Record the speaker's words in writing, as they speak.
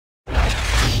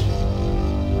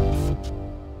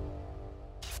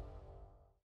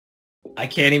I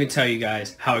can't even tell you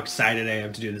guys how excited I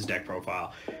am to do this deck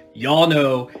profile. Y'all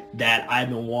know that I've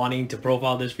been wanting to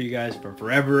profile this for you guys for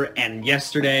forever, and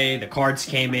yesterday the cards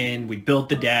came in, we built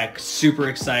the deck, super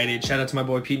excited. Shout out to my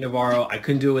boy Pete Navarro. I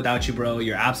couldn't do it without you, bro.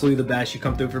 You're absolutely the best. You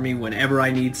come through for me whenever I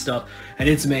need stuff, and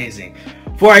it's amazing.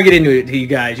 Before I get into it to you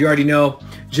guys, you already know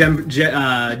Gem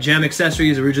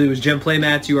accessories. Originally was Gem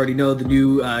playmats. You already know the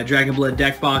new Dragon Blood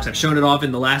deck box. I've shown it off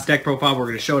in the last deck profile. We're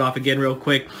going to show it off again real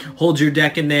quick. Hold your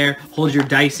deck in there. Hold your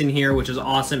dice in here, which is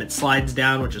awesome. It slides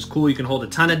down, which is cool. You can hold a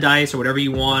ton of dice or whatever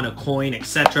you want, a coin,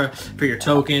 etc. for your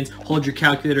tokens. Hold your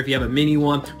calculator if you have a mini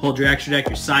one. Hold your extra deck,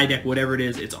 your side deck, whatever it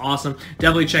is. It's awesome.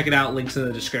 Definitely check it out. Links in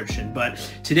the description. But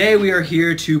today we are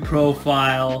here to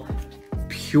profile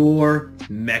pure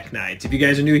MEKK-KNIGHT. If you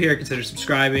guys are new here, consider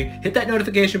subscribing. Hit that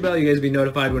notification bell. You guys will be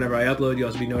notified whenever I upload. You'll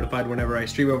also be notified whenever I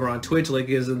stream over on Twitch. Link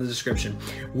is in the description.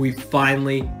 We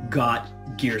finally got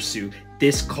Girsu.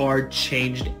 This card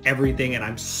changed everything, and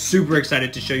I'm super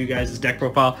excited to show you guys this deck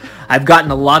profile. I've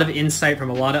gotten a lot of insight from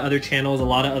a lot of other channels, a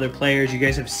lot of other players. You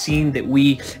guys have seen that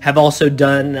we have also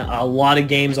done a lot of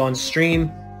games on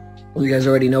stream. You guys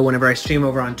already know whenever I stream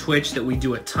over on Twitch that we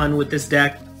do a ton with this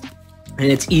deck. And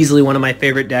it's easily one of my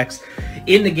favorite decks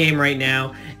in the game right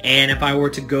now. And if I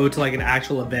were to go to like an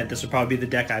actual event, this would probably be the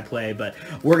deck I play. But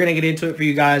we're going to get into it for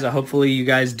you guys. Hopefully you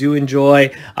guys do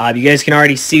enjoy. You guys can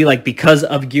already see, like, because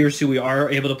of Girsu, we are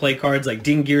able to play cards like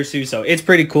Ding Girsu. So it's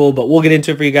pretty cool. But we'll get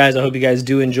into it for you guys. I hope you guys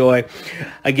do enjoy.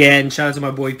 Again, shout out to my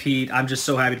boy Pete. I'm just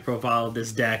so happy to profile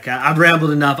this deck. I've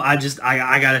rambled enough. I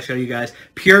got to show you guys.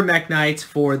 Pure MEKK-KNIGHTS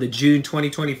for the June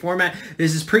 2020 format.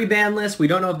 This is pre-ban list. We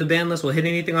don't know if the ban list will hit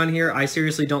anything on here. I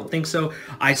seriously don't think so.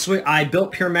 I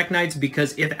built Pure MEKK-KNIGHTs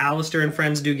because if Alistair and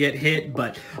friends do get hit,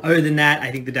 but other than that,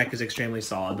 I think the deck is extremely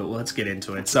solid. But let's get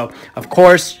into it. So, of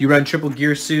course, you run triple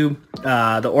Girsu,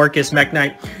 the Orcus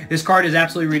MEKK-KNIGHT. This card is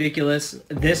absolutely ridiculous.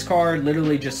 This card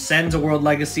literally just sends a World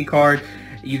Legacy card.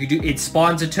 You can do it,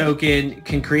 spawns a token,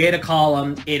 can create a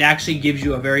column. It actually gives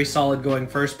you a very solid going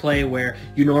first play where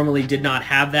you normally did not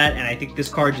have that, and I think this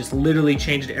card just literally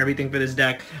changed everything for this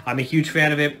deck. I'm a huge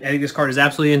fan of it. I think this card is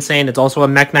absolutely insane. It's also a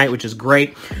MEKK-KNIGHT, which is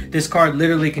great. This card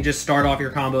literally can just start off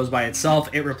your combos by itself.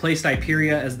 It replaced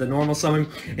Hyperia as the normal summon.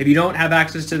 If you don't have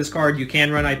access to this card, you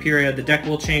can run Hyperia. The deck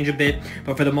will change a bit,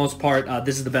 but for the most part,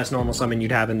 this is the best normal summon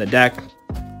you'd have in the deck.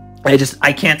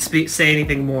 I can't say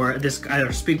anything more.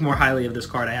 Speak more highly of this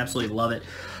card. I absolutely love it.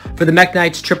 For the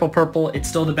MEKK-KNIGHTs, triple purple, it's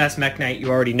still the best MEKK-KNIGHT, you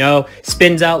already know.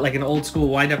 Spins out like an old school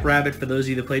wind-up rabbit. For those of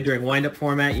you that played during wind-up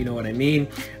format, you know what I mean.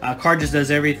 Card just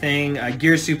does everything.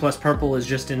 Girsu plus purple is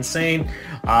just insane.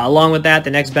 Along with that,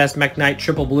 the next best MEKK-KNIGHT,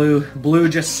 triple blue. Blue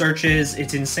just searches.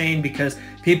 It's insane because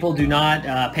people do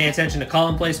not pay attention to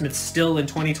column placements still in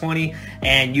 2020,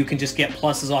 and you can just get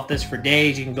pluses off this for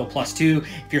days. You can go +2.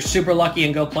 If you're super lucky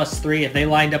and go +3, if they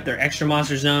lined up their extra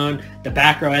monster zone, the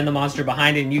back row and the monster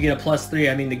behind it, and you get a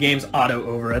 +3, I mean, the game's auto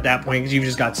over at that point because you've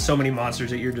just got so many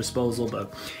monsters at your disposal.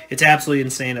 But it's absolutely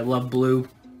insane. I love blue.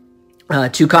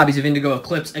 2 copies of Indigo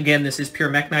Eclipse. Again, this is pure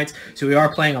MEKK-KNIGHTs, so we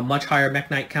are playing a much higher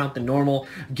MEKK-KNIGHT count than normal.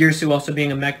 Girsu also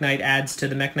being a MEKK-KNIGHT adds to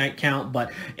the MEKK-KNIGHT count, but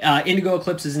Indigo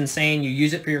Eclipse is insane. You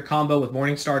use it for your combo with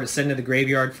Morningstar to send to the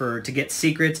graveyard to get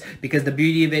secrets, because the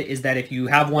beauty of it is that if you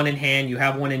have one in hand, you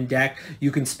have one in deck,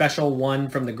 you can special one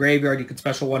from the graveyard, you can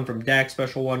special one from deck,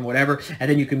 special one, whatever,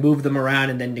 and then you can move them around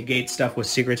and then negate stuff with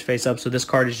secrets face up, so this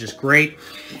card is just great.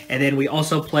 And then we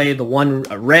also play the one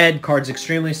red. Card's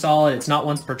extremely solid. It's not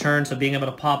once per turn, so being able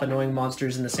to pop annoying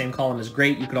monsters in the same column is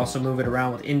great. You could also move it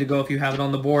around with Indigo if you have it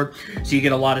on the board, so you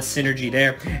get a lot of synergy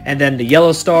there. And then the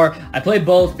yellow star, I play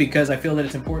both because I feel that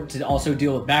it's important to also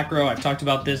deal with back row. I've talked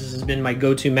about this. This has been my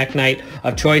go-to MEKK-KNIGHT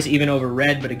of choice, even over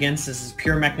red, but against this is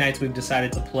pure MEKK-KNIGHTs, we've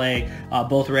decided to play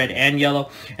both red and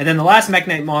yellow. And then the last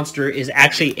MEKK-KNIGHT monster is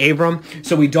actually Abram.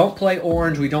 So we don't play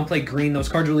orange, we don't play green. Those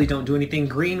cards really don't do anything.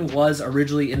 Green was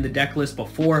originally in the deck list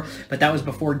before, but that was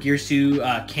before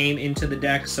Girsu came into the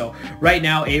deck. So right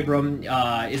now, Abram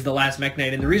is the last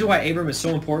MEKK-KNIGHT, and the reason why Abram is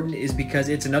so important is because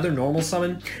it's another normal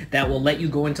summon that will let you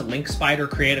go into Link Spider,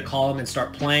 create a column, and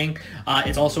start playing.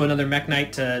 It's also another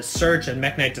MEKK-KNIGHT to search and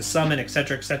MEKK-KNIGHT to summon,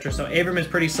 etc., etc. So Abram is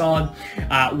pretty solid.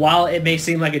 While it may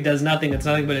seem like it does nothing, it's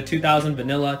nothing but a 2000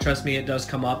 vanilla. Trust me, it does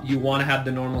come up. You want to have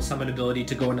the normal summon ability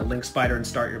to go into Link Spider and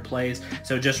start your plays.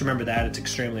 So just remember that. It's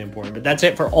extremely important. But that's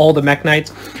it for all the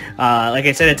MEKK-KNIGHTs. Like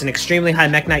I said, it's an extremely high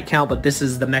MEKK-KNIGHT count, but this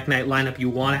is the MEKK-KNIGHT lineup you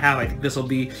want to have. I think this will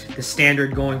be the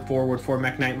standard going forward for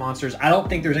MEKK-KNIGHT monsters. I don't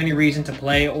think there's any reason to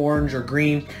play orange or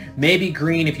green. Maybe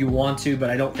green if you want to,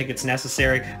 but I don't think it's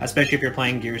necessary, especially if you're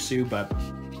playing Girsu. But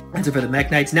That's it for the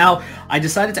MEKK-KNIGHTs. Now, I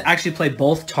decided to actually play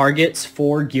both targets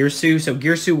for Girsu. So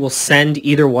Girsu will send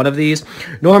either one of these.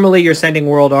 Normally, you're sending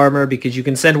World Armor because you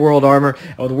can send World Armor.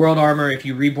 And with World Armor, if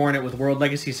you reborn it with World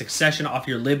Legacy Succession off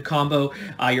your Lib combo,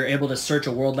 you're able to search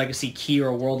a World Legacy key or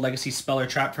a World Legacy spell or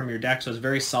trap from your deck, so it's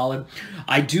very solid.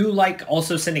 I do like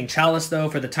also sending Chalice, though,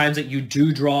 for the times that you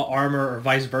do draw armor or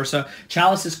vice versa.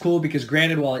 Chalice is cool because,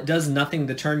 granted, while it does nothing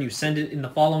the turn you send it, in the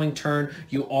following turn,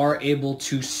 you are able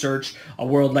to search a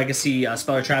World Legacy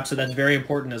spell or trap, so that's very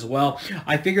important as well.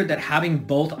 I figured that having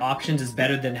both options is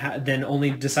better than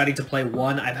only deciding to play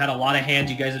one. I've had a lot of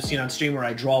hands you guys have seen on stream where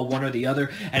I draw one or the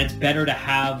other, and it's better to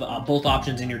have both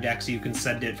options in your deck so you can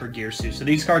send it for Girsu. So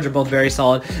these cards are both very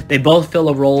solid. They both fill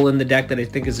a role in the deck that I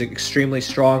think is extremely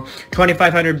strong.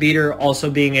 2500 beater, also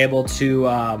being able to,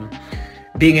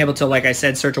 like I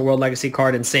said, search a World Legacy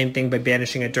card, and same thing by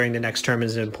banishing it during the next turn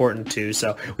is important too.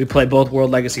 So we play both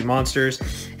World Legacy monsters.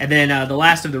 And then the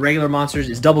last of the regular monsters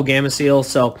is double Gamma Seal.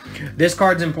 So this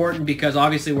card's important because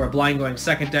obviously we're a blind going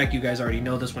second deck. You guys already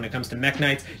know this when it comes to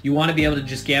MEKK-KNIGHTs. You want to be able to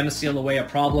just Gamma Seal away a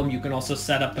problem. You can also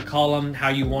set up the column how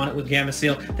you want it with Gamma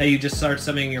Seal, that you just start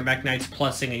summoning your MEKK-KNIGHTs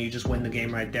plussing and you just win the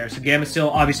game right there. So Gamma Seal,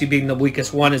 obviously being the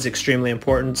weakest one, is extremely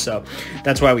important. So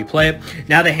that's why we play it.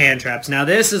 Now the hand traps. Now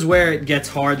this is where it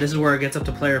gets hard. This is where it gets up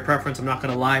to player preference. I'm not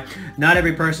going to lie. Not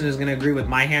every person is going to agree with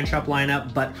my hand trap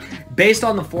lineup, but based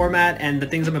on the format and the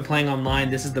things I've been playing online,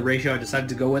 this is the ratio I decided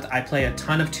to go with. I play a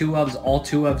ton of 2-ofs, all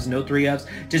 2-ofs, no 3-ofs,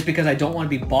 just because I don't want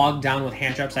to be bogged down with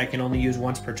hand traps I can only use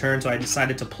once per turn, so I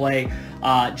decided to play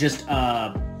just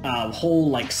a whole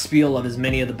like spiel of as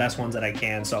many of the best ones that I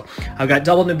can. So I've got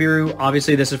double Nibiru.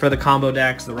 Obviously this is for the combo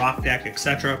decks, the rock deck,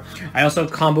 etc. I also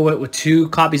combo it with 2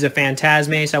 copies of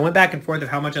Phantasme. So I went back and forth of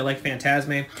how much I like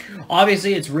Phantasme.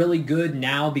 Obviously it's really good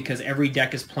now because every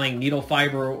deck is playing Needle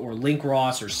Fiber or Link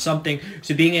Ross or something.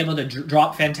 So being able to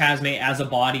drop Phantasme as a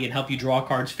body and help you draw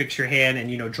cards, fix your hand, and,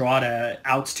 you know, draw to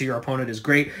outs to your opponent is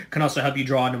great. Can also help you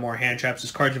draw into more hand traps.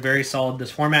 This card's very solid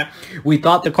this format. We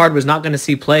thought the card was not going to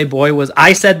see play. Boy, was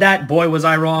I said that. Boy, was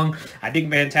I wrong. I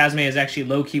think Phantasme is actually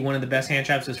low-key one of the best hand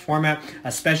traps this format,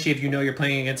 especially if you know you're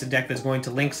playing against a deck that's going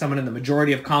to link summon, and the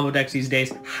majority of combo decks these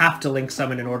days have to link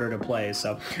summon in order to play.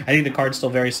 So I think the card's still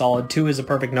very solid. 2 is a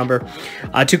perfect number.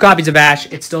 2 copies of Ash.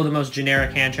 It's still the most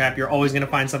generic hand trap. You're always going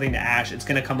to find something to Ash. It's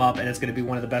going to come up, and it's going to be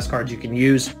one of the best cards you can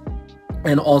use.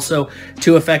 And also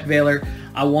 2 Effect Veiler.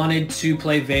 I wanted to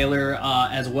play Veiler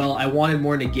as well. I wanted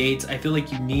more negates. I feel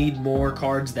like you need more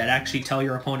cards that actually tell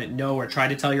your opponent no, or try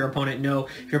to tell your opponent no.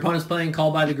 If your opponent's playing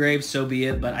Call by the Grave, so be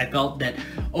it. But I felt that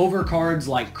over cards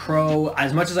like Crow,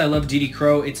 as much as I love DD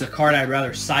Crow, it's a card I'd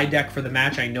rather side deck for the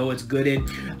match I know it's good in.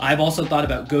 I've also thought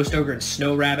about Ghost Ogre and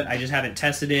Snow Rabbit. I just haven't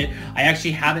tested it. I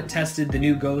actually haven't tested the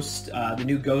new Ghost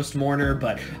Mourner,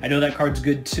 but I know that card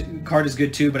is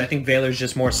good too. But I think Veiler's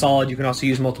just more solid. You can also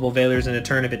use multiple Veilers in a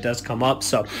turn if it does come up.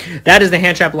 So that is the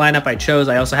hand trap lineup I chose.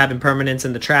 I also have impermanence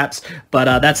in the traps,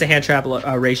 but that's the hand trap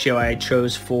ratio I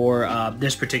chose for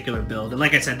this particular build. And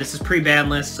like I said, this is pre-ban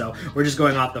list, so we're just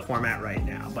going off the format right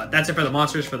now. But that's it for the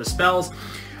monsters. For the spells,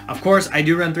 of course, I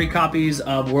do run 3 copies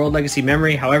of World Legacy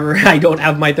Memory. However, I don't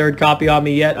have my 3rd copy on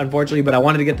me yet, unfortunately, but I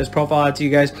wanted to get this profile out to you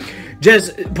guys.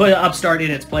 Just put Upstart in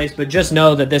its place, but just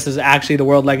know that this is actually the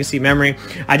World Legacy Memory.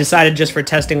 I decided just for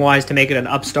testing wise to make it an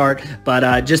Upstart,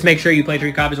 but just make sure you play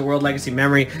 3 copies of World Legacy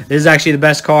Memory. This is actually the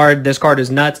best card. This card is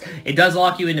nuts. It does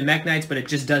lock you into MEKK-KNIGHTs, but it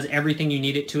just does everything you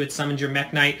need it to. It summons your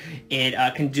MEKK-KNIGHT.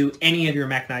 It can do any of your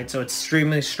MEKK-KNIGHTs, so it's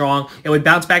extremely strong. It would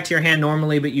bounce back to your hand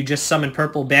normally, but you just summon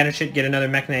purple, banish it, get another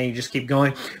MEKK-KNIGHT, and you just keep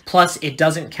going. Plus, it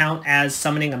doesn't count as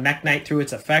summoning a MEKK-KNIGHT through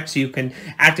its effect, so you can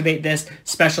activate this,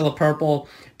 special a purple,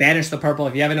 banish the purple.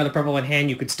 If you have another purple in hand,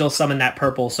 you could still summon that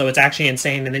purple. So it's actually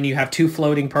insane. And then you have 2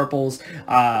 floating purples,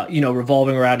 you know,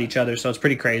 revolving around each other. So it's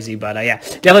pretty crazy. But yeah,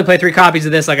 definitely play 3 copies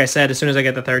of this. Like I said, as soon as I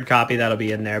get the 3rd copy, that'll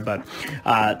be in there. But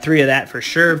 3 of that for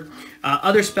sure.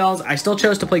 Other spells, I still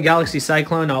chose to play Galaxy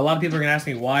Cyclone. Now, a lot of people are going to ask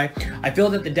me why. I feel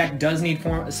that the deck does need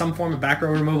some form of back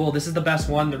row removal. This is the best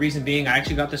one. The reason being, I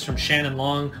actually got this from Shannon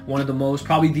Long, one of the most,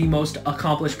 probably the most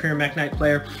accomplished pure MEKK-KNIGHT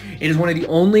player. It is one of the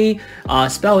only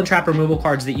spell and trap removal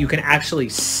cards that you can actually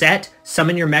set,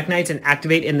 summon your MEKK-KNIGHTs, and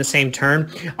activate in the same turn.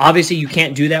 Obviously, you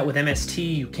can't do that with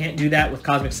MST. You can't do that with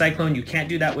Cosmic Cyclone. You can't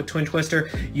do that with Twin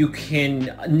Twister. You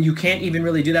can't even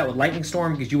really do that with Lightning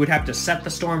Storm, because you would have to set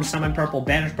the storm, summon purple,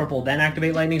 banish purple, then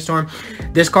activate Lightning Storm.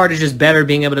 This card is just better,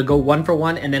 being able to go 1 for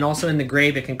 1, and then also in the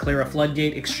grave, it can clear a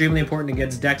Floodgate. Extremely important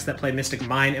against decks that play Mystic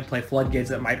Mine and play Floodgates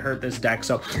that might hurt this deck.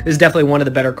 So this is definitely one of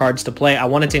the better cards to play. I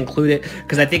wanted to include it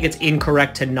because I think it's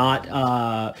incorrect to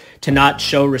not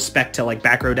show respect to like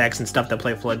back row decks and stuff that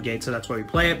play Floodgate, so that's why we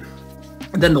play it.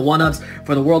 Then the one-ups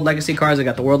for the World Legacy cards, I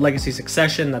got the World Legacy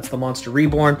Succession, that's the Monster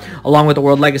Reborn, along with the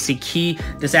World Legacy Key.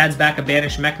 This adds back a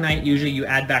banished MEKK-KNIGHT. Usually you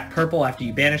add back purple after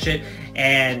you banish it,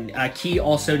 and Key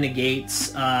also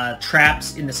negates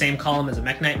traps in the same column as a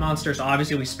MEKK-KNIGHT monster. So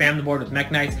obviously we spam the board with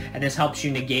MEKK-KNIGHTs, and this helps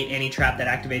you negate any trap that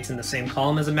activates in the same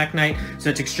column as a MEKK-KNIGHT. So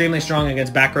it's extremely strong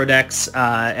against back row decks, decks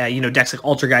like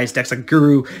Ultrageist, decks like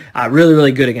Guru, really,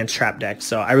 really good against trap decks.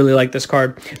 So I really like this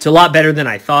card. It's a lot better than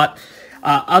I thought.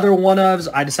 Other one-ofs,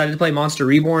 I decided to play Monster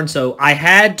Reborn. So I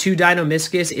had 2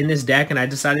 Dino-Miscus in this deck, and I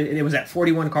decided it was at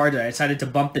 41 cards. I decided to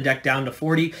bump the deck down to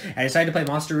 40. I decided to play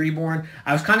Monster Reborn.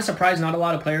 I was kind of surprised not a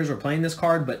lot of players were playing this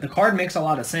card, but the card makes a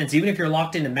lot of sense. Even if you're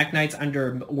locked into MEKK-KNIGHTs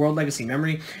under World Legacy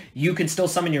Memory, you can still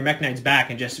summon your MEKK-KNIGHTs back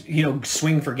and just,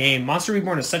 swing for game. Monster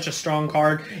Reborn is such a strong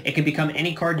card. It can become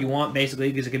any card you want,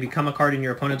 basically, because it can become a card in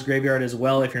your opponent's graveyard as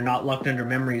well if you're not locked under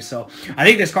Memory. So I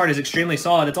think this card is extremely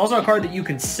solid. It's also a card that you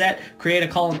can set, create a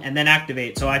column, and then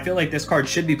activate. So I feel like this card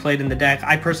should be played in the deck.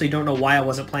 I personally don't know why I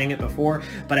wasn't playing it before,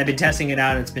 but I've been testing it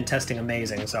out and it's been testing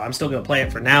amazing. So I'm still going to play it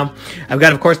for now. I've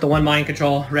got, of course, the 1 Mind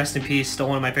Control. Rest in peace. Still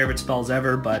one of my favorite spells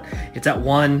ever, but it's at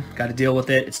 1. Got to deal with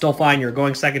it. It's still fine. You're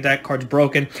going second deck. Card's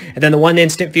broken. And then the 1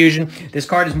 Instant Fusion. This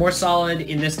card is more solid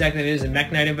in this deck than it is in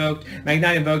MEKK-KNIGHT Invoked.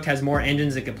 MEKK-KNIGHT Invoked has more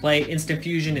engines it can play. Instant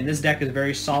Fusion in this deck is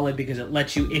very solid because it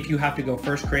lets you, if you have to go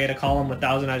first, create a column with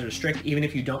Thousand Eyes Restrict, even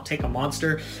if you don't take a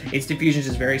monster. Instant Fusion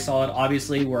is very solid.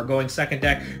 Obviously, we're going second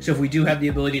deck, so if we do have the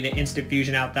ability to instant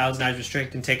fusion out Thousand Eyes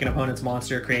Restrict and take an opponent's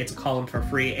monster, creates a column for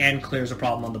free and clears a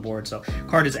problem on the board. So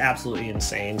card is absolutely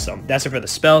insane. So that's it for the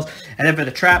spells. And then for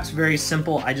the traps, very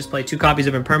simple. I just play 2 copies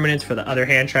of Impermanence. For the other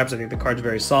hand traps, I think the card's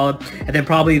very solid. And then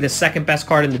probably the second best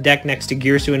card in the deck next to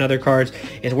Girsu and other cards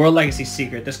is World Legacy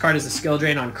Secret. This card is a skill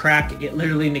drain on crack. It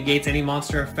literally negates any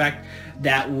monster effect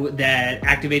that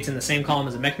activates in the same column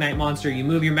as a MEKK-KNIGHT monster. You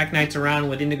move your MEKK-KNIGHTs around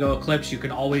with Indigo Eclipse, you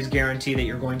can always guarantee that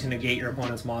you're going to negate your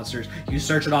opponent's monsters. You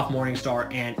search it off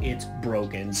Morningstar and it's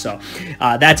broken. So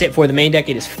that's it for the main deck.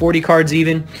 It is 40 cards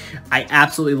even. I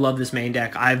absolutely love this main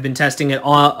deck. I've been testing it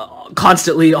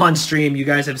constantly on stream. You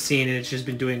guys have seen it. It's just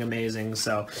been doing amazing.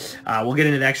 So we'll get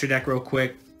into the extra deck real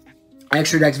quick.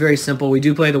 Extra deck's very simple. We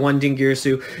do play the 1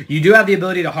 Dingirsu. You do have the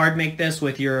ability to hard make this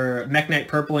with your MEKK-KNIGHT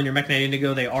Purple and your MEKK-KNIGHT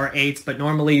Indigo. They are 8s, but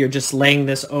normally you're just laying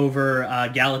this over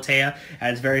Galatea, and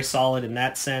it's very solid in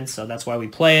that sense, so that's why we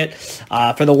play it.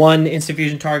 For the 1 Instant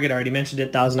Fusion target, I already mentioned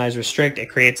it, Thousand Eyes Restrict. It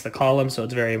creates the column, so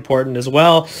it's very important as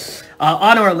well.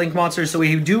 On our Link monsters, so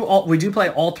we do play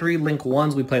all 3 Link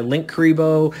 1s. We play Link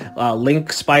Karibo,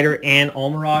 Link Spider, and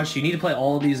Almirage. So you need to play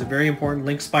all of these. They're very important.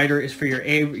 Link Spider is for your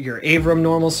Avram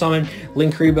normal summon.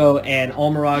 Link Karibo and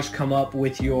Almirage come up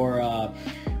with your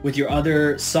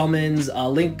other summons.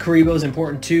 Link Karibo is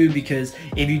important too because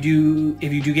if you do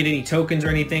get any tokens or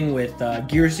anything with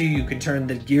Girsu, you can turn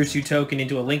the Girsu token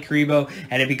into a Link Karibo,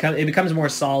 and it becomes more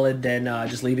solid than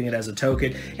just leaving it as a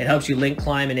token. It helps you link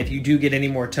climb, and if you do get any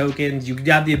more tokens, you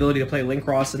have the ability to play Link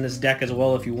Ross in this deck as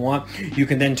well if you want. You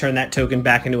can then turn that token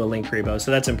back into a Link Karibo,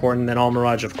 so that's important. Then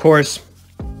Almirage, of course.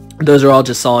 Those are all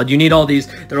just solid. You need all these.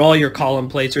 They're all your column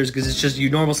placers because it's just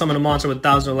you normal summon a monster with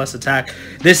 1,000 or less attack.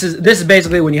 This is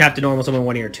basically when you have to normal summon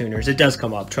one of your tuners. It does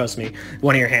come up, trust me.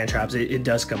 One of your hand traps, it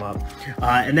does come up.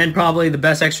 And then probably the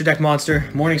best extra deck monster,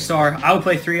 Morningstar. I would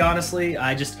play 3 honestly.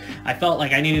 I felt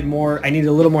like I needed more. I needed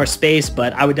a little more space,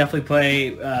 but I would definitely play.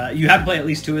 You have to play at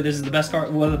least 2 of this. Is the best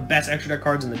card, one of the best extra deck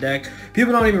cards in the deck.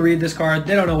 People don't even read this card.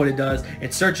 They don't know what it does.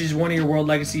 It searches one of your World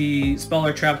Legacy spell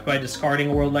or traps by discarding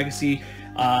a World Legacy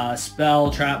spell,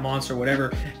 trap, monster,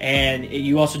 whatever, and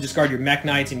you also discard your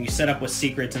MEKK-KNIGHTs and you set up with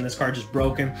secrets, and this card just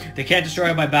broken. They can't destroy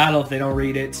it by battle if they don't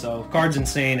read it, so card's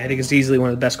insane. I think it's easily one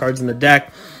of the best cards in the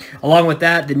deck. Along with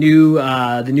that, the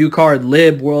new card,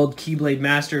 Lib, World Keyblade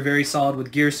Master, very solid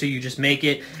with Girsu. You just make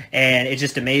it, and it's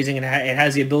just amazing. And it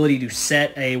has the ability to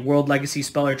set a World Legacy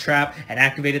spell or trap and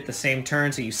activate it the same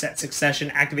turn. So you set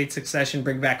Succession, activate Succession,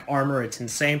 bring back Armor. It's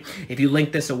insane. If you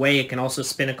link this away, it can also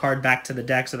spin a card back to the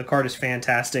deck. So the card is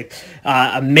fantastic.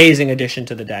 Amazing addition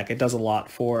to the deck. It does a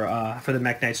lot for the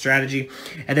MEKK-KNIGHT strategy.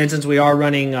 And then since we are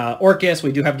running Orcus,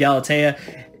 we do have Galatea.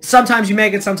 Sometimes you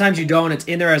make it, sometimes you don't. It's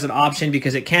in there as an option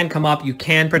because it can come up. You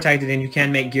can protect it, and you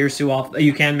can make Girsu off.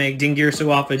 You can make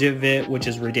Dingirsu off of it, which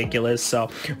is ridiculous. So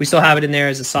we still have it in there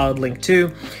as a solid link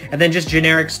too. And then just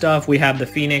generic stuff. We have the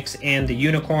Phoenix and the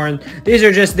Unicorn. These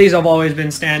have always been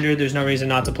standard. There's no reason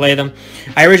not to play them.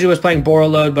 I originally was playing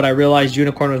Borreload, but I realized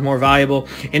Unicorn was more valuable.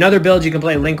 In other builds, you can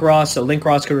play Link Ross, so Link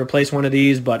Ross could replace one of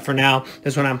these. But for now,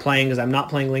 this one I'm playing because I'm not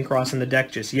playing Link Ross in the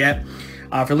deck just yet.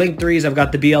 For Link 3s, I've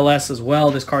got the BLS as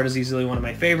well. This card is easily one of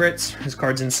my favorites. This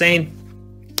card's insane.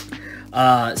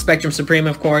 Spectrum Supreme,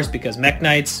 of course, because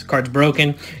MEKK-KNIGHTs, card's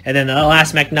broken. And then the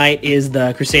last MEKK-KNIGHT is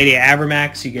the Crusadia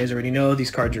Avermax. You guys already know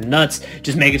these cards are nuts.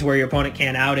 Just make it to where your opponent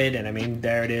can't out it, and I mean,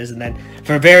 there it is. And then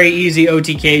for very easy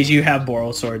OTKs, you have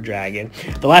Borrelsword Dragon.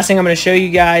 The last thing I'm going to show you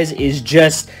guys is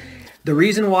just the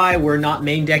reason why we're not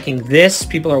main decking this.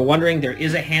 People are wondering, there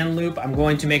is a hand loop. I'm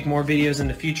going to make more videos in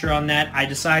the future on that. I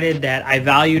decided that I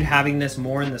valued having this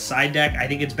more in the side deck. I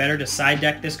think it's better to side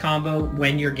deck this combo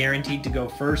when you're guaranteed to go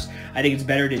first. I think it's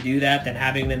better to do that than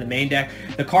having it in the main deck.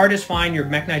 The card is fine. Your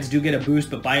MEKK-KNIGHTs do get a boost,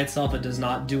 but by itself it does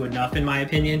not do enough in my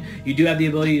opinion. You do have the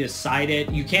ability to side it.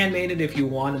 You can main it if you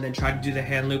want and then try to do the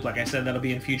hand loop. Like I said, that'll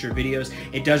be in future videos.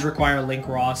 It does require Link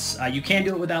Ross. You can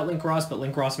do it without Link Ross, but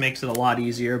Link Ross makes it a lot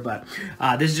easier. But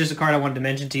this is just a card I wanted to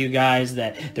mention to you guys,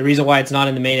 that the reason why it's not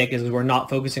in the main deck is we're not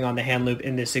focusing on the hand loop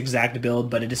in this exact build,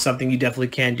 but it is something you definitely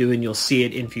can do, and you'll see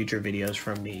it in future videos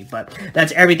from me. But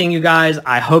that's everything, you guys.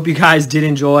 I hope you guys did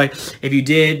enjoy. If you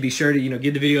did, be sure to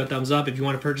give the video a thumbs up. If you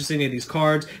want to purchase any of these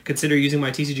cards, consider using my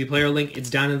TCG player link. It's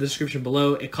down in the description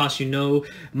below. It costs you no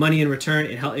money in return.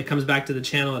 It comes back to the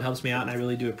channel. It helps me out, and I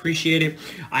really do appreciate it.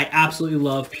 I absolutely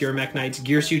love pure MEKK-KNIGHTs.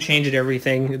 Gearsu changed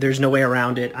everything. There's no way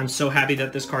around it. I'm so happy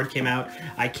that this card came out.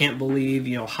 I can't believe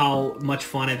how much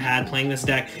fun I've had playing this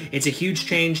deck. It's a huge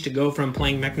change to go from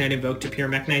playing MEKK-KNIGHT Invoke to pure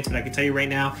MEKK-KNIGHTs, but I can tell you right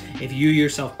now, if you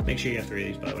yourself, make sure you have 3 of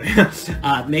these, by the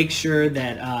way. Make sure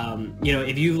that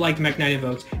if you like MEKK-KNIGHT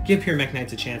Invokes, give pure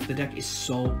MEKK-KNIGHTs a chance. The deck is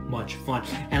so much fun.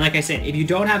 And like I said, if you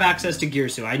don't have access to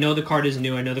Gearsu, I know the card is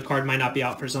new, I know the card might not be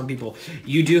out for some people,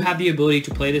 you do have the ability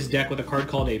to play this deck with a card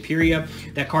called Aperia.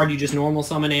 That card, you just normal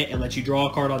summon it, and lets you draw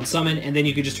a card on summon, and then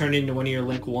you could just turn it into one of your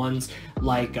Link 1s,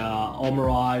 like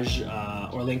Almirage,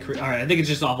 or Link, I think it's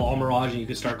just off All Mirage, and you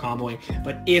can start comboing.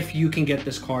 But if you can get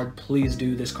this card, please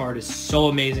do. This card is so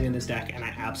amazing in this deck, and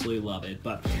I absolutely love it.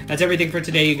 But that's everything for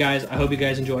today, you guys. I hope you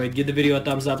guys enjoyed. Give the video a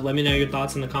thumbs up. Let me know your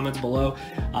thoughts in the comments below.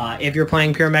 If you're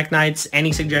playing pure MEKK-KNIGHTs,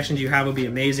 any suggestions you have would be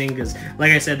amazing, because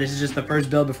like I said, this is just the first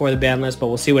build before the ban list, but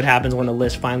we'll see what happens when the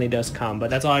list finally does come. But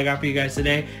that's all I got for you guys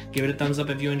today. Give it a thumbs up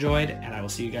if you enjoyed, and I will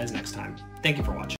see you guys next time. Thank you for watching.